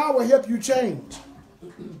Yah will help you change.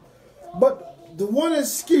 But the one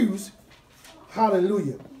excuse,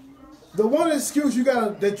 hallelujah, the one excuse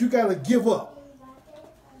that you gotta give up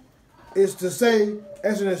is to say,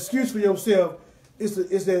 as an excuse for yourself, is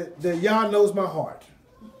that Yah knows my heart.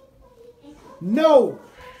 No,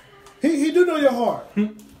 he do know your heart.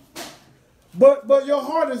 But your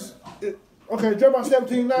heart is, okay, Jeremiah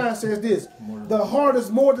 17:9 says this, the heart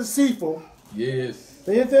is more deceitful than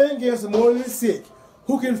anything else and more than sick.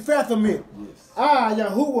 Who can fathom it? Yes. I,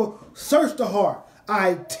 Yahuwah, search the heart.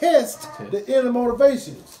 I test the inner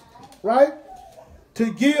motivations, right?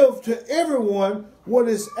 To give to everyone what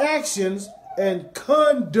his actions and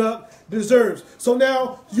conduct deserves. So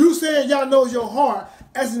now, you saying Yah knows your heart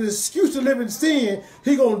as an excuse to live in sin,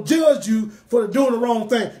 he going to judge you for doing the wrong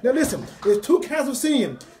thing. Now listen, there's two kinds of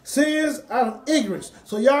sin. Sins out of ignorance.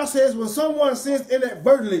 So Yah says when someone sins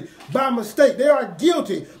inadvertently, by mistake, they are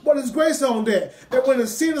guilty. But there's grace on that. And when the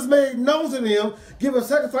sin is made known to them, give a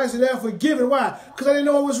sacrifice and they are forgiven. Why? Because they didn't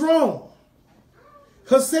know it was wrong.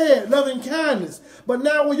 Chesed, loving kindness. But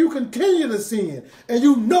now when you continue to sin and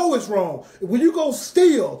you know it's wrong, when you go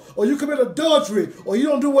steal or you commit adultery or you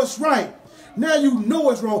don't do what's right, now you know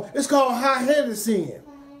it's wrong. It's called high-handed sin.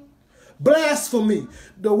 Blasphemy.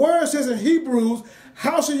 The word says in Hebrews,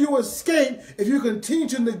 how shall you escape if you continue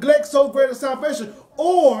to neglect so great a salvation?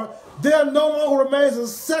 Or there no longer remains a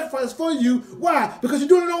sacrifice for you. Why? Because you're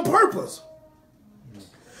doing it on purpose.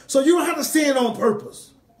 So you don't have to sin on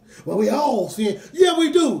purpose. Well, we all sin. Yeah,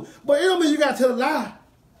 we do. But it don't mean you got to tell a lie.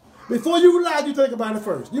 Before you lie, you think about it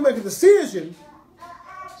first. You make a decision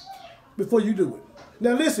before you do it.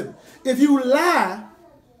 Now listen, if you lie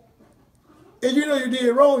and you know you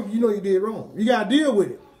did wrong, you know you did wrong. You got to deal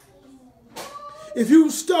with it. If you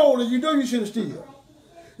stole and you know you shouldn't steal,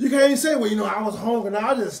 you can't say, well, you know, I was hungry, now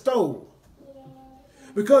I just stole.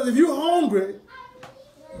 Because if you're hungry,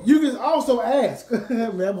 you can also ask,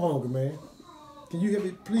 man, I'm hungry, man. Can you help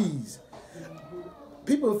me, please?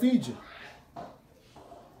 People will feed you.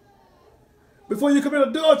 Before you commit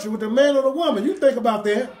adultery with a man or a woman, you think about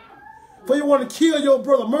that. Before you want to kill your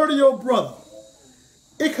brother, murder your brother,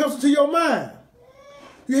 it comes into your mind.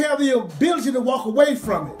 You have the ability to walk away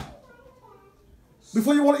from it.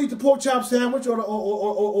 Before you want to eat the pork chop sandwich or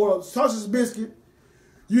a sausage biscuit,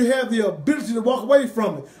 you have the ability to walk away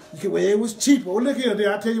from it. You can, well, it was cheaper. Well, look here,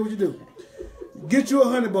 there. I'll tell you what you do. Get you a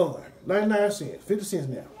honey bun, 99 cents, 50 cents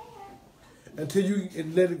now, until you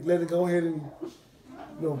let it go ahead and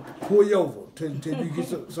pull you over till you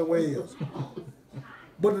get somewhere else.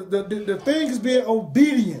 But the thing is being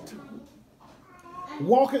obedient,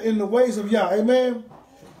 walking in the ways of Yah. Amen.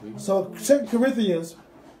 So 2 Corinthians.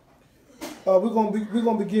 We're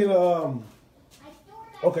gonna begin.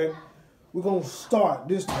 Okay, we're gonna start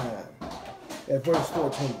this time at verse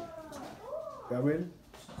 14. Y'all ready?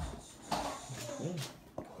 Then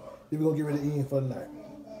we're gonna get ready to end for the night.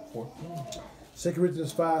 2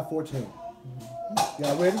 Corinthians 5:14.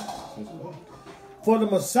 Y'all ready? For the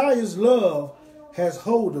Messiah's love has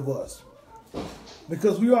hold of us,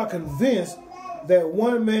 because we are convinced that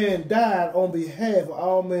one man died on behalf of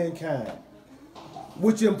all mankind,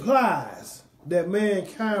 which implies that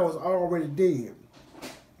mankind was already dead.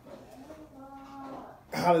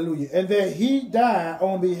 Hallelujah. And that he died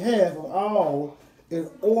on behalf of all in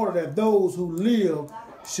order that those who live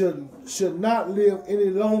should not live any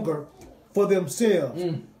longer for themselves,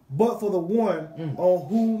 but for the one on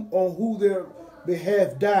whom their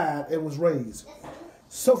behalf died and was raised.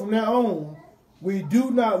 So from now on, we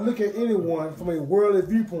do not look at anyone from a worldly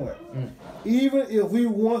viewpoint. Even if we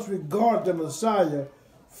once regarded the Messiah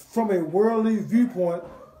from a worldly viewpoint,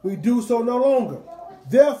 we do so no longer.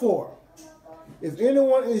 Therefore, if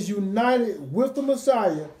anyone is united with the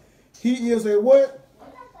Messiah, he is a what?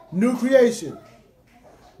 New creation.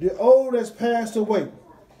 The old has passed away.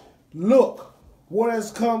 Look, what has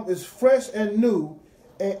come is fresh and new,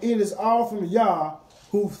 and it is all from Yah,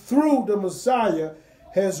 who through the Messiah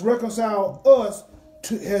has reconciled us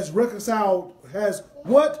reconciled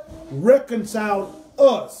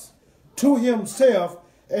us to himself,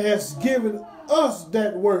 and has given us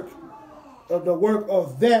that work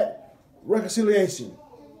of that reconciliation,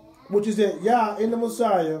 which is that Yah in the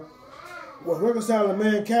Messiah was reconciling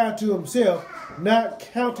mankind to himself, not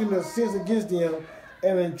counting their sins against them,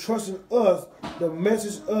 and entrusting us the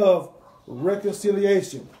message of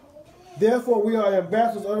reconciliation. Therefore, we are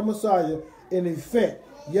ambassadors of the Messiah. In effect,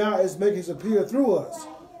 Yah is making his appeal through us.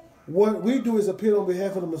 What we do is appeal on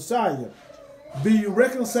behalf of the Messiah. Be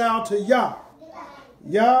reconciled to Yah.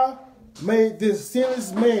 Yah made this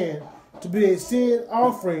sinless man to be a sin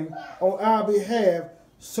offering on our behalf,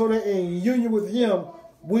 so that in union with him,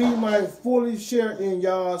 we might fully share in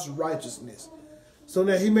Yah's righteousness. So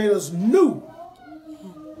that he made us new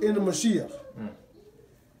in the Mashiach.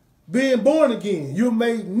 Being born again, you're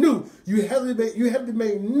made new. You have to be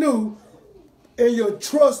made new in your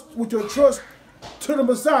trust, with your trust to the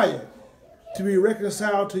Messiah, to be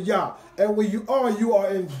reconciled to Yah. And when you are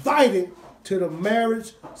invited to the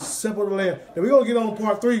marriage supper of the Lamb. Now we're going to get on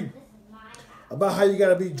part 3 about how you got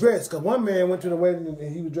to be dressed. Because one man went to the wedding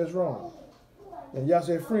and he was dressed wrong. And Yah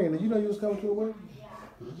said, friend, did you know you was coming to the wedding?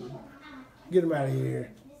 Get him out of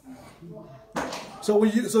here. So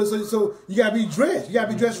when you you gotta be dressed. You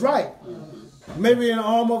gotta be dressed right. Maybe in the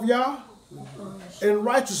armor of Yah and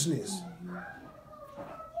righteousness.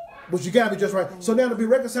 But you gotta be dressed right. So now to be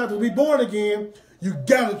reconciled, to be born again, you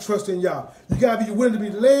gotta trust in Yah. You gotta be willing to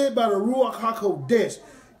be led by the Ruach HaKodesh.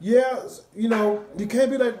 Yeah, you know, you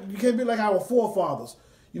can't be like our forefathers.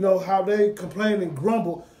 You know how they complained and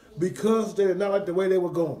grumbled because they're not like the way they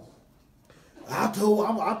were going. I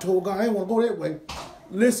told God I didn't want to go that way.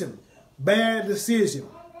 Listen, bad decision.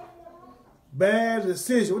 Bad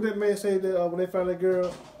decision. What did that man say that, when they found that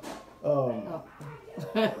girl?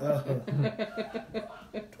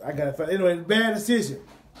 I got to find. Anyway, bad decision.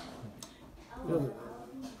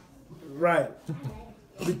 Right.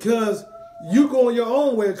 Because you going your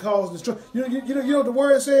own way causes destruction. You know what the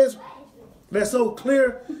word says? That's so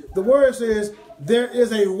clear. The word says there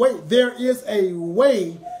is a way. There is a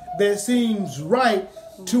way that seems right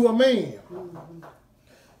to a man.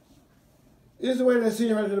 It's the way that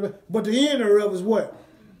seems right to the man. But the end thereof is what?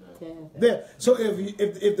 Death. So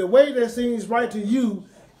if the way that seems right to you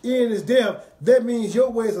end is death, that means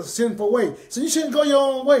your way is a sinful way. So you shouldn't go your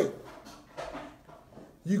own way.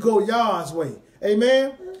 You go Yah's way.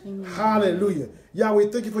 Amen? Amen. Hallelujah. Yah, we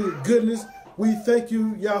thank you for your goodness. We thank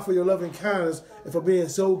you, Yah, for your loving kindness and for being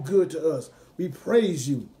so good to us. We praise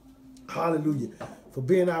you. Hallelujah. For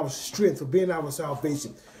being our strength, for being our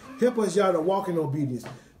salvation. Help us, Yah, to walk in obedience,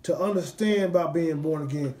 to understand about being born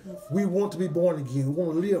again. We want to be born again. We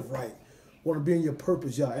want to live right. We want to be in your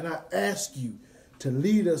purpose, Yah. And I ask you to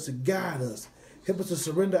lead us, to guide us. Help us to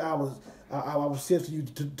surrender ourselves to you,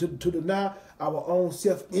 to deny our own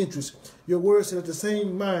self-interest. Your word said that the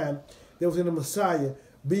same mind that was in the Messiah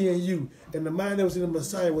be in you. And the mind that was in the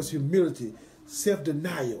Messiah was humility,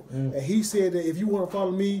 self-denial. And he said that if you want to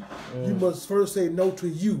follow me, you must first say no to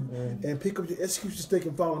you and pick up your excuses so they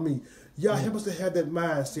can follow me. Y'all help us to have that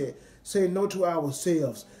mindset. Say no to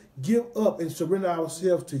ourselves. Give up and surrender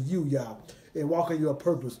ourselves to you, y'all, and walk in your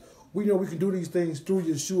purpose. We know we can do these things through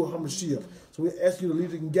Yeshua HaMashiach. So we ask you to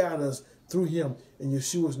lead and guide us through him in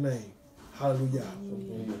Yeshua's name. Hallelujah.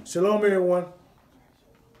 Shalom, everyone.